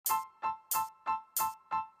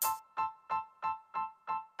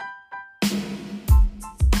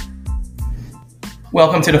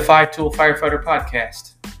Welcome to the 5-Tool Firefighter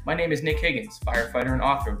Podcast. My name is Nick Higgins, firefighter and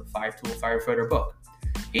author of the 5-Tool Firefighter book.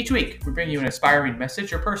 Each week, we bring you an inspiring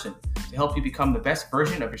message or person to help you become the best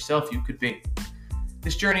version of yourself you could be.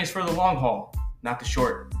 This journey is for the long haul, not the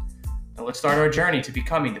short. Now let's start our journey to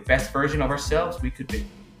becoming the best version of ourselves we could be.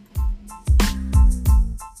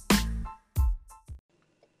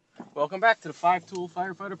 Welcome back to the 5-Tool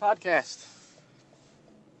Firefighter Podcast.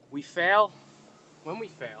 We fail. When we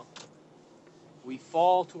fail, we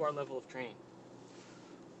fall to our level of training.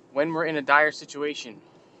 When we're in a dire situation,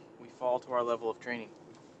 we fall to our level of training.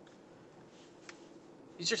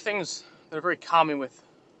 These are things that are very common with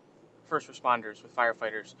first responders, with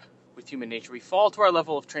firefighters, with human nature. We fall to our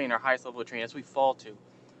level of training, our highest level of training, as we fall to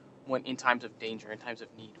when in times of danger, in times of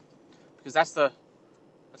need. Because that's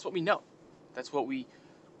what we know. That's what we've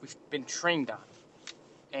been trained on.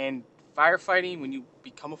 And firefighting, when you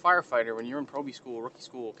become a firefighter, when you're in probie school, rookie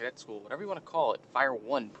school, cadet school, whatever you want to call it, Fire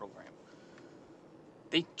 1 program,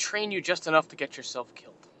 they train you just enough to get yourself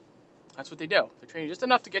killed. That's what they do. They train you just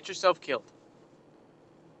enough to get yourself killed.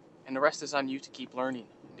 And the rest is on you to keep learning,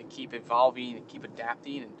 to keep evolving, and keep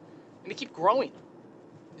adapting, and to keep growing,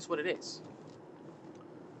 is what it is.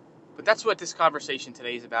 But that's what this conversation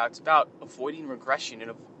today is about. It's about avoiding regression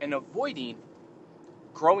and avoiding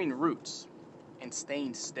growing roots and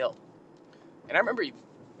staying still. And I remember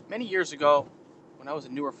many years ago, when I was a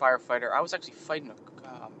newer firefighter, I was actually fighting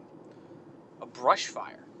a brush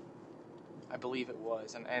fire, I believe it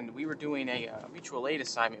was. And we were doing a mutual aid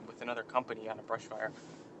assignment with another company on a brush fire.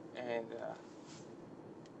 And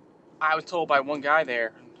I was told by one guy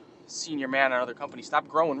there, senior man in another company, stop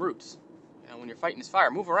growing roots. When you're fighting this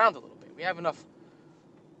fire, move around a little bit. We have enough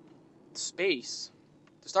space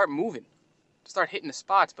to start moving, to start hitting the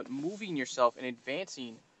spots, but moving yourself and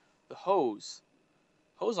advancing the hose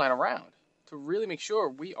line around to really make sure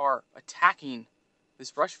we are attacking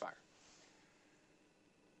this brush fire.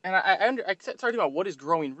 And I started talking about what is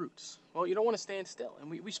growing roots. Well, you don't want to stand still. And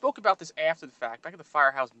we spoke about this after the fact. Back at the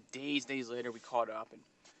firehouse, days later, we caught up and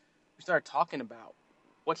we started talking about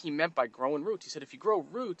what he meant by growing roots. He said if you grow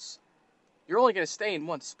roots, you're only going to stay in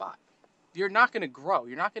one spot. You're not going to grow.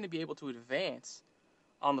 You're not going to be able to advance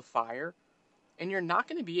on the fire, and you're not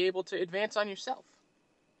going to be able to advance on yourself.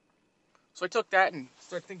 So I took that and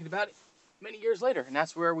started thinking about it many years later, and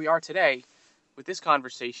that's where we are today with this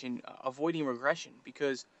conversation, avoiding regression.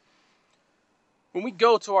 Because when we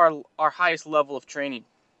go to our highest level of training,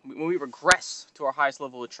 when we regress to our highest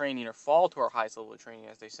level of training or fall to our highest level of training,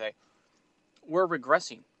 as they say, we're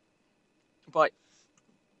regressing. But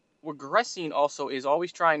regressing also is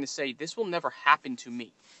always trying to say, this will never happen to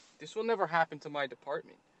me. This will never happen to my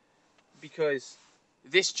department because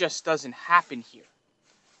this just doesn't happen here.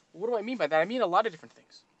 What do I mean by that? I mean a lot of different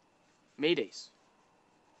things. Maydays.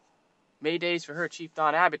 Maydays for her, Chief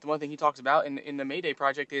Don Abbott, the one thing he talks about in the Mayday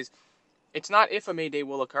project is it's not if a Mayday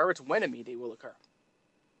will occur, it's when a Mayday will occur.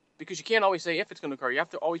 Because you can't always say if it's going to occur. You have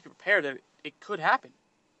to always be prepared that it could happen.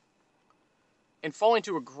 And falling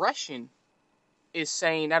to regression is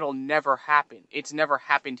saying that'll never happen. It's never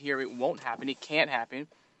happened here. It won't happen. It can't happen.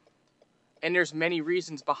 And there's many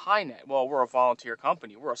reasons behind that. Well, we're a volunteer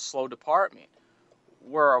company. We're a slow department.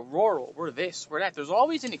 We're a rural. We're this. We're that. There's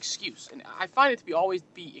always an excuse. And I find it to be always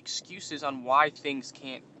be excuses on why things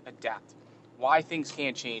can't adapt. Why things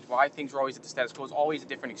can't change. Why things are always at the status quo. It's always a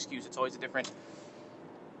different excuse. It's always a different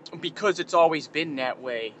because it's always been that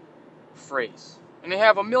way phrase. And they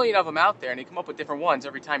have a million of them out there, and they come up with different ones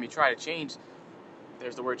every time you try to change.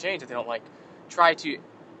 There's the word change that they don't like. Try to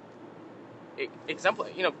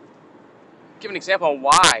exemplify, give an example on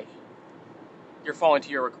why you're falling to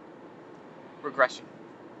your regression.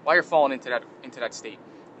 Why you're falling into that state.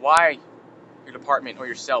 Why your department or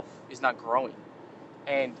yourself is not growing.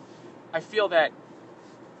 And I feel that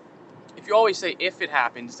if you always say if it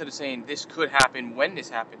happens, instead of saying this could happen when this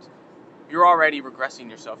happens, you're already regressing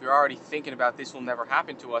yourself. You're already thinking about this will never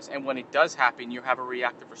happen to us. And when it does happen, you have a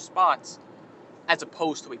reactive response as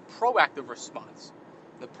opposed to a proactive response.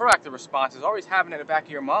 The proactive response is always having it in the back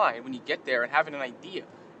of your mind when you get there and having an idea.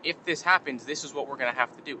 If this happens, this is what we're going to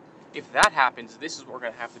have to do. If that happens, this is what we're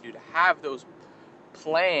going to have to do, to have those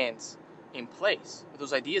plans in place,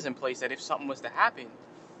 those ideas in place that if something was to happen,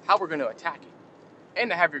 how we're going to attack it.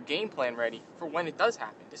 And to have your game plan ready for when it does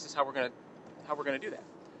happen. This is how we're going to do that.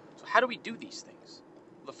 So how do we do these things?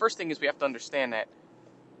 Well, the first thing is we have to understand that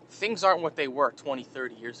things aren't what they were 20,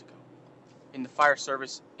 30 years ago. In the fire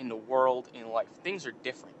service, in the world, in life, things are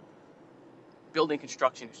different. Building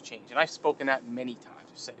construction has changed. And I've spoken that many times.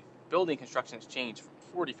 I've said it. Building construction has changed from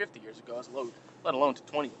 40, 50 years ago, let alone to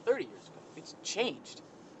 20 or 30 years ago. It's changed.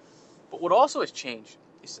 But what also has changed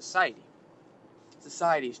is society.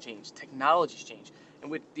 Society has changed. Technology's changed. And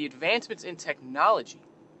with the advancements in technology,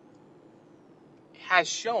 it has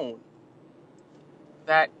shown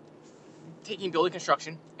that taking building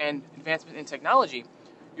construction and advancement in technology,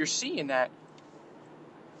 you're seeing that,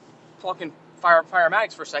 talking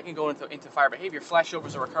firematics for a second, going into fire behavior,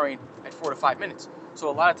 flashovers are occurring at 4 to 5 minutes. So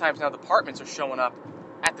a lot of times now departments are showing up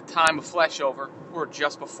at the time of flashover, or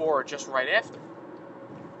just before, or just right after.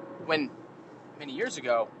 When many years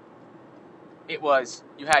ago, it was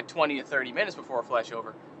you had 20 to 30 minutes before a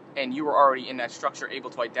flashover, and you were already in that structure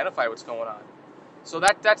able to identify what's going on. So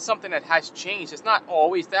that's something that has changed. It's not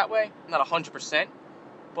always that way, not 100%,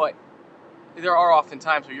 but there are often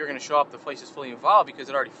times where you're going to show up, the place is fully involved because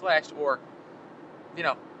it already flashed, or,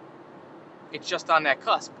 it's just on that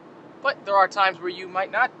cusp. But there are times where you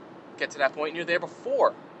might not get to that point, and you're there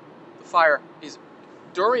before the fire is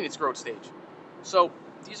during its growth stage. So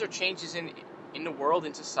these are changes in the world,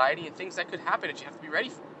 in society, and things that could happen that you have to be ready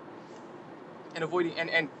for. And avoiding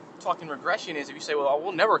and talking regression is if you say, well,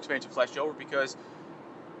 we'll never experience a flashover because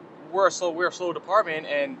we're a slow department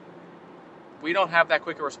and we don't have that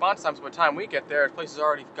quick a response time. So by the time we get there, the place is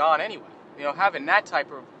already gone anyway. Having that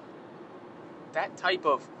type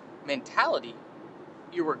of mentality,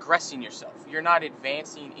 you're regressing yourself. You're not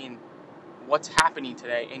advancing in what's happening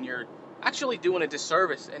today, and you're actually doing a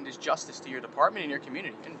disservice and disjustice to your department and your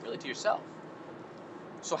community, and really to yourself.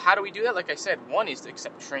 So how do we do that? Like I said, one is to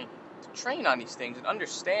accept training. To train on these things and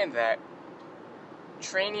understand that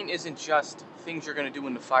training isn't just things you're going to do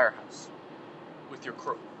in the firehouse with your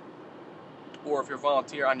crew, or if you're a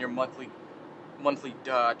volunteer on your monthly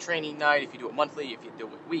training night, if you do it monthly, if you do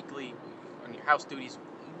it weekly, on your house duties,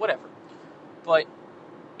 whatever. But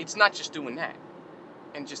it's not just doing that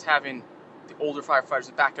and just having the older firefighters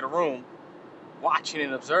in the back of the room watching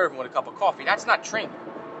and observing with a cup of coffee. That's not training.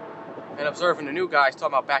 And observing the new guys talking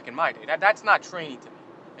about back in my day. That's not training to me.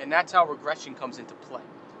 And that's how regression comes into play.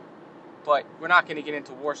 But we're not going to get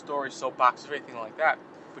into war stories, soapboxes, or anything like that.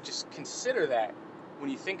 But just consider that when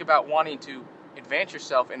you think about wanting to advance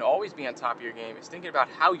yourself and always be on top of your game, is thinking about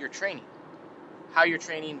how you're training. How you're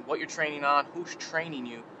training, what you're training on, who's training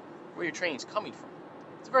you, where your training is coming from.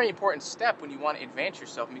 It's a very important step when you want to advance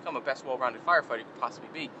yourself and become a best well-rounded firefighter you could possibly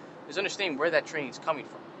be, is understanding where that training is coming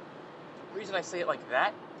from. The reason I say it like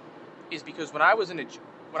that is because when I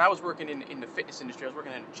was working in the fitness industry, I was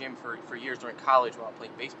working in a gym for years during college while I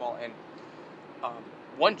played baseball, and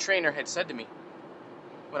one trainer had said to me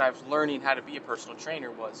when I was learning how to be a personal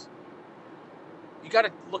trainer was, you got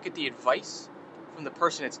to look at the advice from the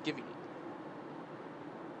person that's giving it.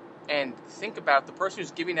 And think about the person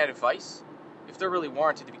who's giving that advice, if they're really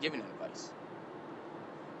warranted to be giving that advice.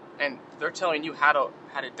 And they're telling you how to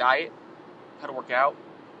diet, how to work out,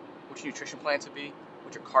 what your nutrition plan should be,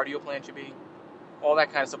 what your cardio plan should be, all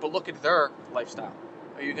that kind of stuff. But look at their lifestyle.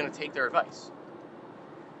 Are you going to take their advice?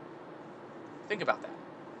 Think about that.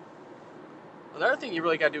 Another thing you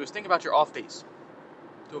really got to do is think about your off days.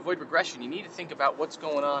 To avoid regression, you need to think about what's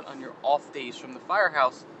going on your off days from the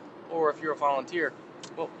firehouse, or if you're a volunteer,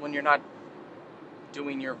 well, when you're not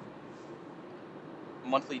doing your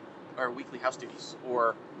monthly or weekly house duties,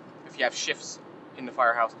 or if you have shifts in the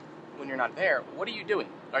firehouse, when you're not there, what are you doing?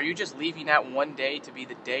 Are you just leaving that one day to be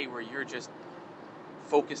the day where you're just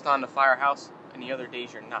focused on the firehouse and the other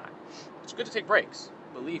days you're not? It's good to take breaks,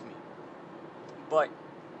 believe me. But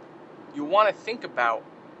you want to think about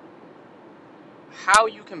how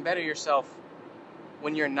you can better yourself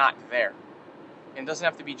when you're not there. And it doesn't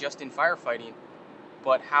have to be just in firefighting,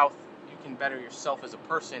 but how you can better yourself as a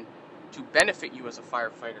person to benefit you as a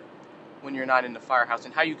firefighter when you're not in the firehouse,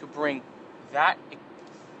 and how you could bring that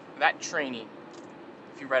training,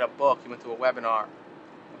 if you read a book, you went to a webinar,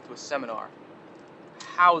 went to a seminar,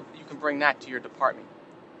 how you can bring that to your department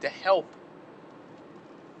to help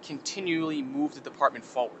continually move the department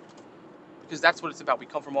forward. Because that's what it's about. We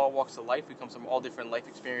come from all walks of life. We come from all different life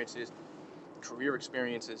experiences, career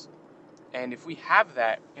experiences. And if we have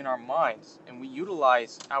that in our minds and we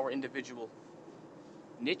utilize our individual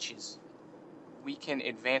niches, we can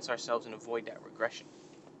advance ourselves and avoid that regression.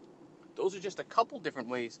 Those are just a couple different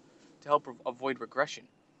ways to help avoid regression.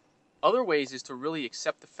 Other ways is to really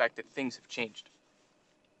accept the fact that things have changed.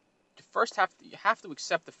 You have to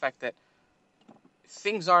accept the fact that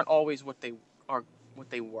things aren't always what they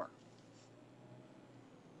were.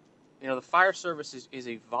 The fire service is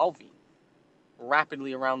evolving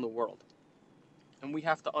rapidly around the world. And we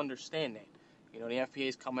have to understand that. The FPA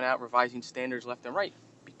is coming out revising standards left and right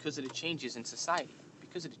because of the changes in society.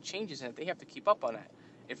 Because of the changes in it, they have to keep up on that.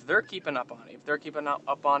 If they're keeping up on it,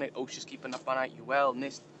 OSHA's keeping up on it, UL,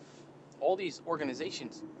 NIST, all these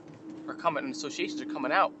organizations are coming and associations are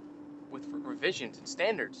coming out with revisions and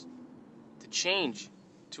standards to change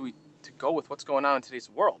to go with what's going on in today's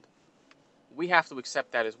world, we have to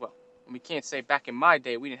accept that as well. And we can't say back in my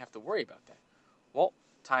day we didn't have to worry about that. Well,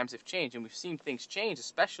 times have changed, and we've seen things change,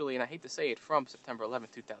 especially, and I hate to say it, from September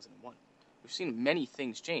 11th, 2001. We've seen many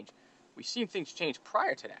things change. We've seen things change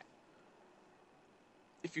prior to that.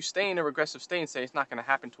 If you stay in a regressive state and say it's not going to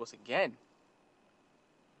happen to us again,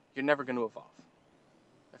 you're never going to evolve.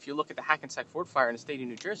 If you look at the Hackensack Ford fire in the state of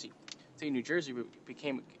New Jersey,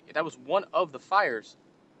 that was one of the fires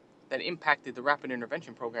that impacted the rapid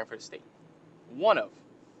intervention program for the state. One of.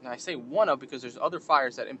 Now I say one of because there's other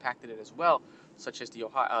fires that impacted it as well, such as the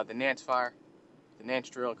Nance fire, the Nance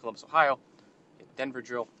drill in Columbus, Ohio, the Denver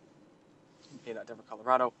drill in Denver,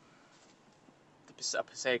 Colorado, the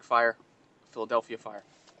Passaic fire, Philadelphia fire.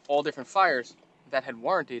 All different fires that had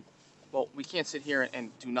warranted, well, we can't sit here and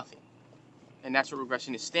do nothing. And that's what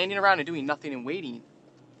regression is. Standing around and doing nothing and waiting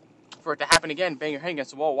for it to happen again, bang your head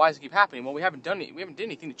against the wall. Why does it keep happening? Well, we haven't done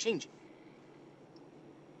anything to change it.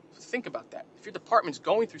 So think about that. If your department's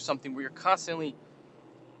going through something where you're constantly,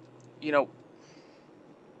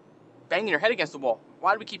 banging your head against the wall,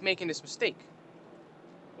 why do we keep making this mistake?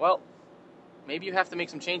 Well, maybe you have to make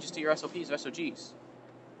some changes to your SOPs or SOGs.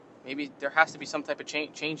 Maybe there has to be some type of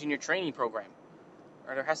change in your training program.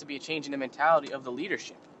 Or there has to be a change in the mentality of the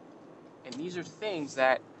leadership. And these are things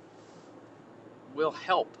that will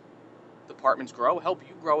help departments grow, help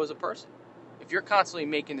you grow as a person. If you're constantly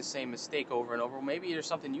making the same mistake over and over, maybe there's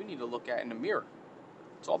something you need to look at in the mirror.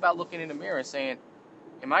 It's all about looking in the mirror and saying,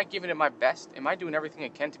 am I giving it my best? Am I doing everything I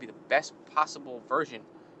can to be the best possible version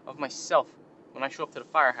of myself when I show up to the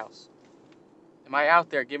firehouse? Am I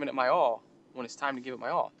out there giving it my all when it's time to give it my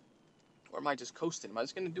all? Or am I just coasting? Am I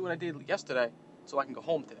just going to do what I did yesterday so I can go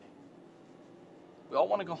home today? We all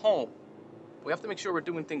want to go home. We have to make sure we're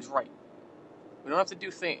doing things right. We don't have to do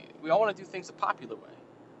things. We all want to do things the popular way.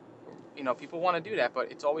 People want to do that,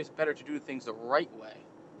 but it's always better to do things the right way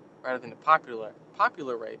rather than the popular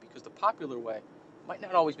way, because the popular way might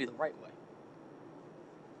not always be the right way.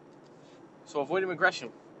 So avoiding regression.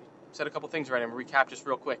 Said a couple things right. I'm going to recap just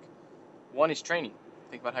real quick. 1 is training.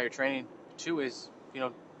 Think about how you're training. 2 is,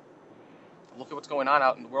 look at what's going on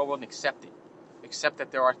out in the real world and accept it. Accept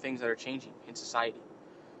that there are things that are changing in society.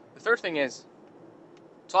 The third thing is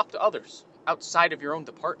talk to others outside of your own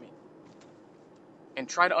department and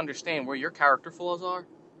try to understand where your character flaws are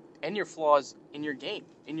and your flaws in your game,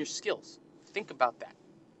 in your skills. Think about that.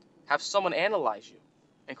 Have someone analyze you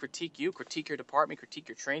and critique you, critique your department, critique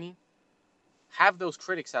your training. Have those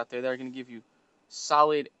critics out there that are going to give you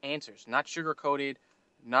solid answers, not sugar-coated,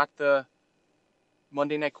 not the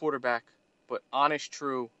Monday night quarterback, but honest,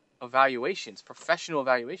 true evaluations, professional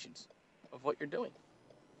evaluations of what you're doing.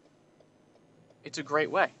 It's a great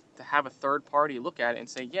way to have a third party look at it and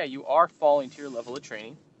say, yeah, you are falling to your level of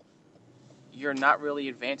training. You're not really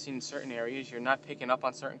advancing in certain areas. You're not picking up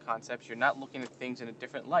on certain concepts. You're not looking at things in a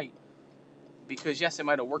different light. Because, yes, it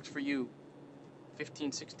might have worked for you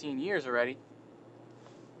 15, 16 years already.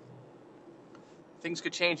 Things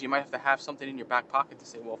could change. You might have to have something in your back pocket to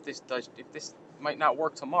say, well, if this might not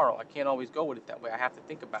work tomorrow, I can't always go with it that way. I have to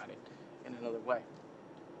think about it in another way.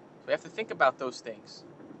 So we have to think about those things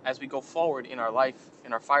as we go forward in our life,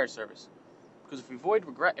 in our fire service. Because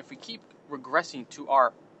if we keep regressing to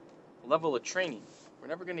our level of training, we're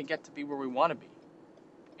never going to get to be where we want to be.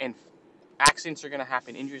 And accidents are going to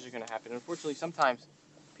happen, injuries are going to happen. Unfortunately, sometimes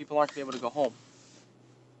people aren't going to be able to go home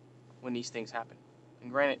when these things happen.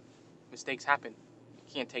 And granted, mistakes happen.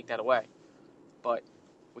 You can't take that away. But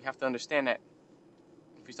we have to understand that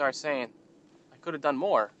if you start saying, I could have done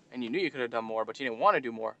more, and you knew you could have done more, but you didn't want to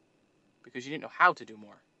do more because you didn't know how to do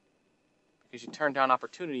more, because you turned down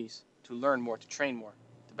opportunities to learn more, to train more,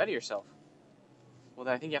 to better yourself, well,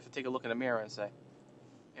 then I think you have to take a look in the mirror and say,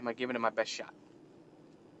 am I giving it my best shot?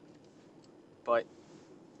 But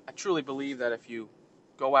I truly believe that if you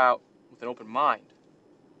go out with an open mind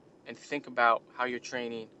and think about how you're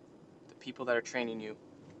training, the people that are training you,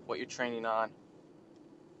 what you're training on,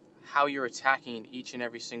 how you're attacking each and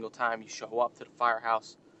every single time you show up to the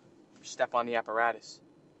firehouse, you step on the apparatus,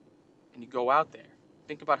 and you go out there.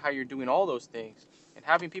 Think about how you're doing all those things and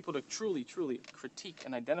having people to truly, truly critique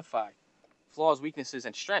and identify flaws, weaknesses,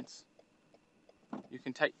 and strengths.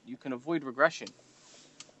 You can avoid regression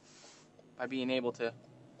by being able to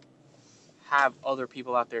have other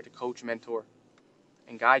people out there to coach, mentor,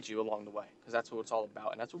 and guide you along the way, because that's what it's all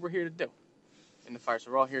about, and that's what we're here to do in the fire.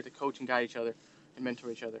 So we're all here to coach and guide each other and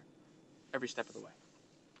mentor each other every step of the way.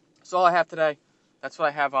 That's all I have today. That's what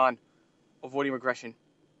I have on avoiding regression.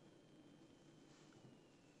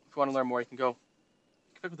 If you want to learn more, you can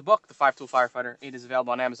pick up the book, The 5-Tool Firefighter. It is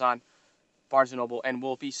available on Amazon. Barnes & Noble, and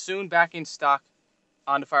will be soon back in stock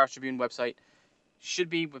on the Firehouse Tribune website.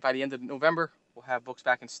 Should be by the end of November. We'll have books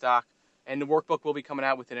back in stock, and the workbook will be coming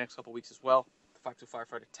out within the next couple weeks as well. The 5 Tool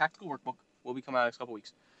Firefighter Tactical Workbook will be coming out in the next couple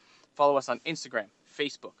weeks. Follow us on Instagram,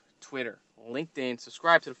 Facebook, Twitter, LinkedIn.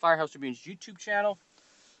 Subscribe to the Firehouse Tribune's YouTube channel.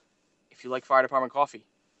 If you like Fire Department Coffee,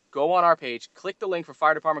 go on our page, click the link for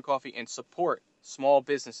Fire Department Coffee, and support small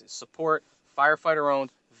businesses. Support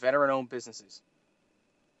firefighter-owned, veteran-owned businesses.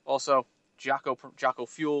 Also, Jocko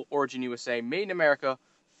Fuel, Origin USA, made in America,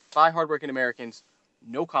 by hardworking Americans,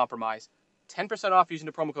 no compromise. 10% off using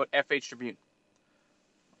the promo code FH Tribune.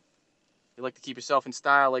 You like to keep yourself in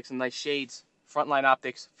style, like some nice shades, Frontline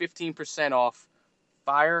Optics, 15% off,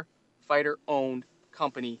 firefighter-owned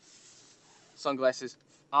company sunglasses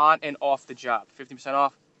on and off the job. 15%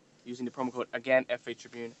 off using the promo code, again, FH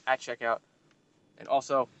Tribune at checkout. And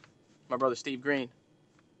also, my brother Steve Green,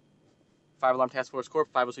 5 Alarm Task Force Corp,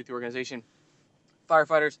 503 organization.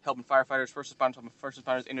 Firefighters, helping firefighters, first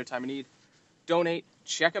responders in their time of need. Donate,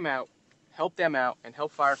 check them out, help them out, and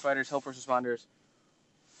help firefighters, help first responders,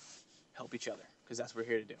 help each other, because that's what we're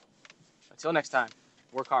here to do. Until next time,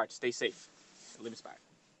 work hard, stay safe, and live inspired.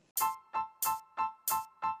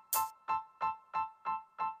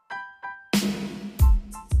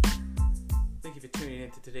 Thank you for tuning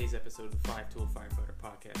in to today's episode of the 5 Tool Firefighter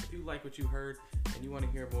Podcast. If you like what you heard and you want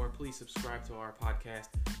to hear more, please subscribe to our podcast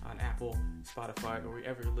on Apple, Spotify, or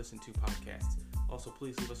wherever you listen to podcasts. Also,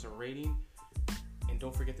 please leave us a rating. And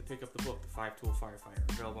don't forget to pick up the book, The 5 Tool Firefighter,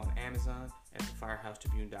 available on Amazon at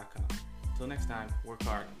thefirehousetribune.com. Until next time, work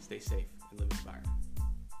hard, stay safe, and live inspired.